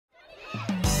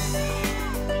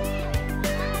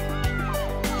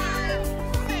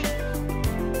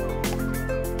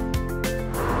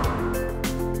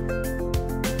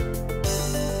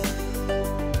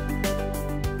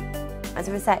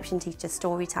a reception teacher,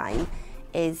 story time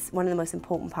is one of the most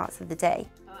important parts of the day.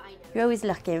 You're always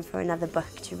looking for another book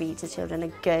to read to children, a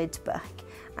good book,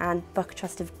 and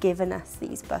Booktrust have given us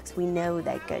these books. We know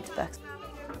they're good books.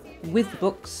 With the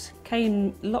books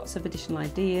came lots of additional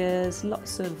ideas,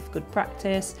 lots of good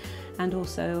practice, and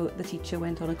also the teacher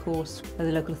went on a course with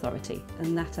the local authority,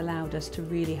 and that allowed us to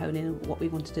really hone in on what we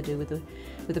wanted to do with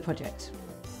the project.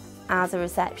 As a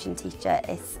reception teacher,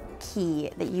 it's key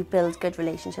that you build good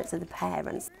relationships with the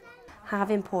parents.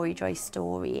 Having Pori Drwy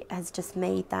Stori has just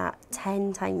made that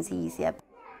 10 times easier.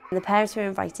 The parents were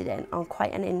invited in on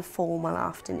quite an informal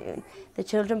afternoon. The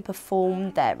children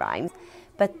performed their rhymes,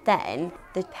 but then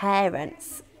the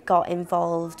parents got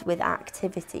involved with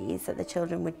activities that the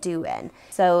children were doing.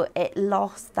 So it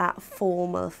lost that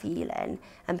formal feeling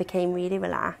and became really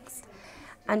relaxed.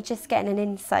 And just getting an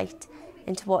insight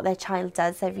into what their child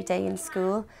does every day in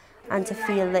school, and to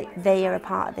feel like they are a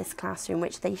part of this classroom,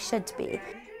 which they should be.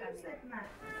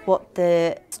 What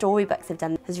the storybooks have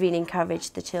done has really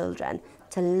encouraged the children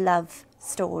to love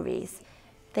stories.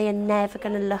 They are never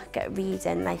going to look at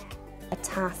reading like a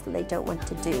task that they don't want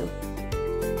to do.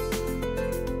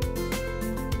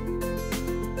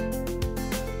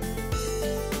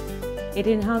 It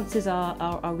enhances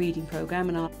our reading programme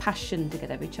and our passion to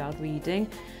get every child reading.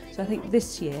 So I think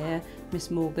this year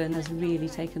Miss Morgan has really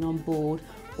taken on board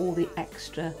all the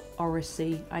extra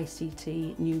oracy,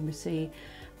 ICT, numeracy,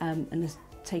 and has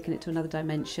taken it to another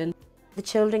dimension. The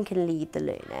children can lead the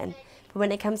learning, but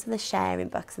when it comes to the sharing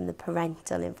books and the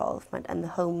parental involvement and the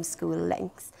homeschool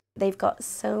links, they've got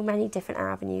so many different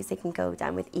avenues they can go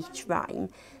down with each rhyme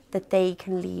that they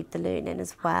can lead the learning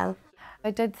as well.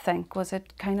 I did think, was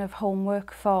it kind of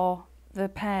homework for the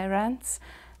parents?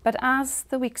 But as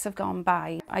the weeks have gone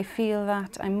by, I feel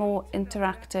that I'm more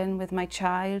interacting with my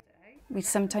child. We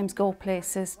sometimes go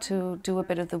places to do a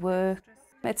bit of the work.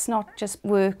 It's not just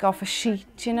work off a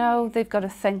sheet, you know, they've got to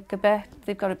think a bit,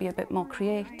 they've got to be a bit more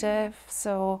creative.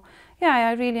 So, yeah,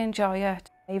 I really enjoy it.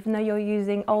 Even though you're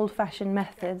using old-fashioned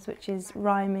methods, which is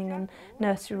rhyming and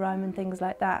nursery rhyme and things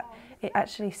like that, it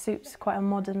actually suits quite a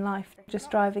modern life.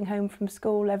 Just driving home from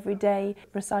school every day,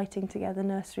 reciting together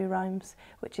nursery rhymes,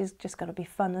 which is just got to be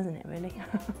fun, isn't it, really?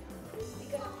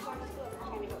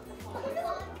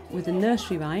 With the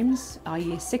nursery rhymes, our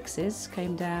Year 6s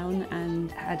came down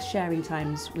and had sharing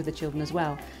times with the children as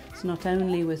well. So not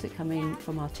only was it coming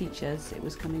from our teachers, it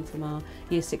was coming from our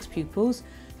Year 6 pupils,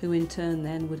 who in turn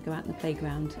then would go out in the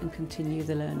playground and continue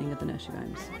the learning of the nursery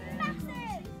rhymes.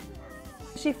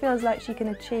 She feels like she can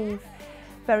achieve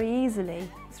very easily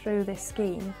through this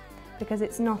scheme because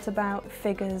it's not about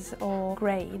figures or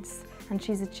grades, and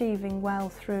she's achieving well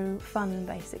through fun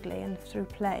basically and through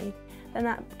play. And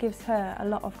that gives her a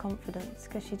lot of confidence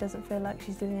because she doesn't feel like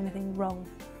she's doing anything wrong.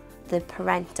 The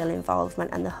parental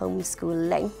involvement and the homeschool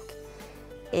link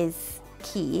is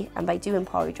key, and by doing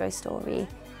Pori Drwy Stori,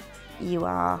 you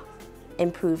are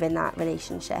improving that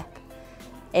relationship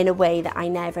in a way that I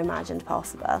never imagined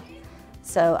possible.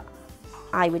 So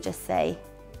I would just say,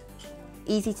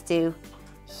 easy to do,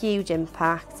 huge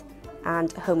impact, and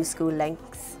homeschool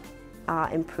links are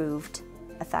improved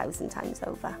 1,000 times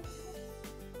over.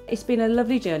 It's been a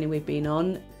lovely journey we've been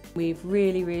on. We've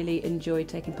really enjoyed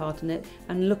taking part in it,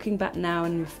 and looking back now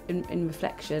and in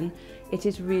reflection, it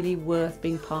is really worth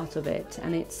being part of it,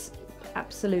 and it's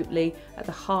absolutely at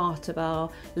the heart of our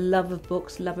love of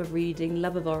books, love of reading,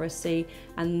 love of oracy,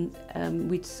 and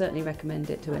we'd certainly recommend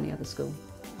it to any other school.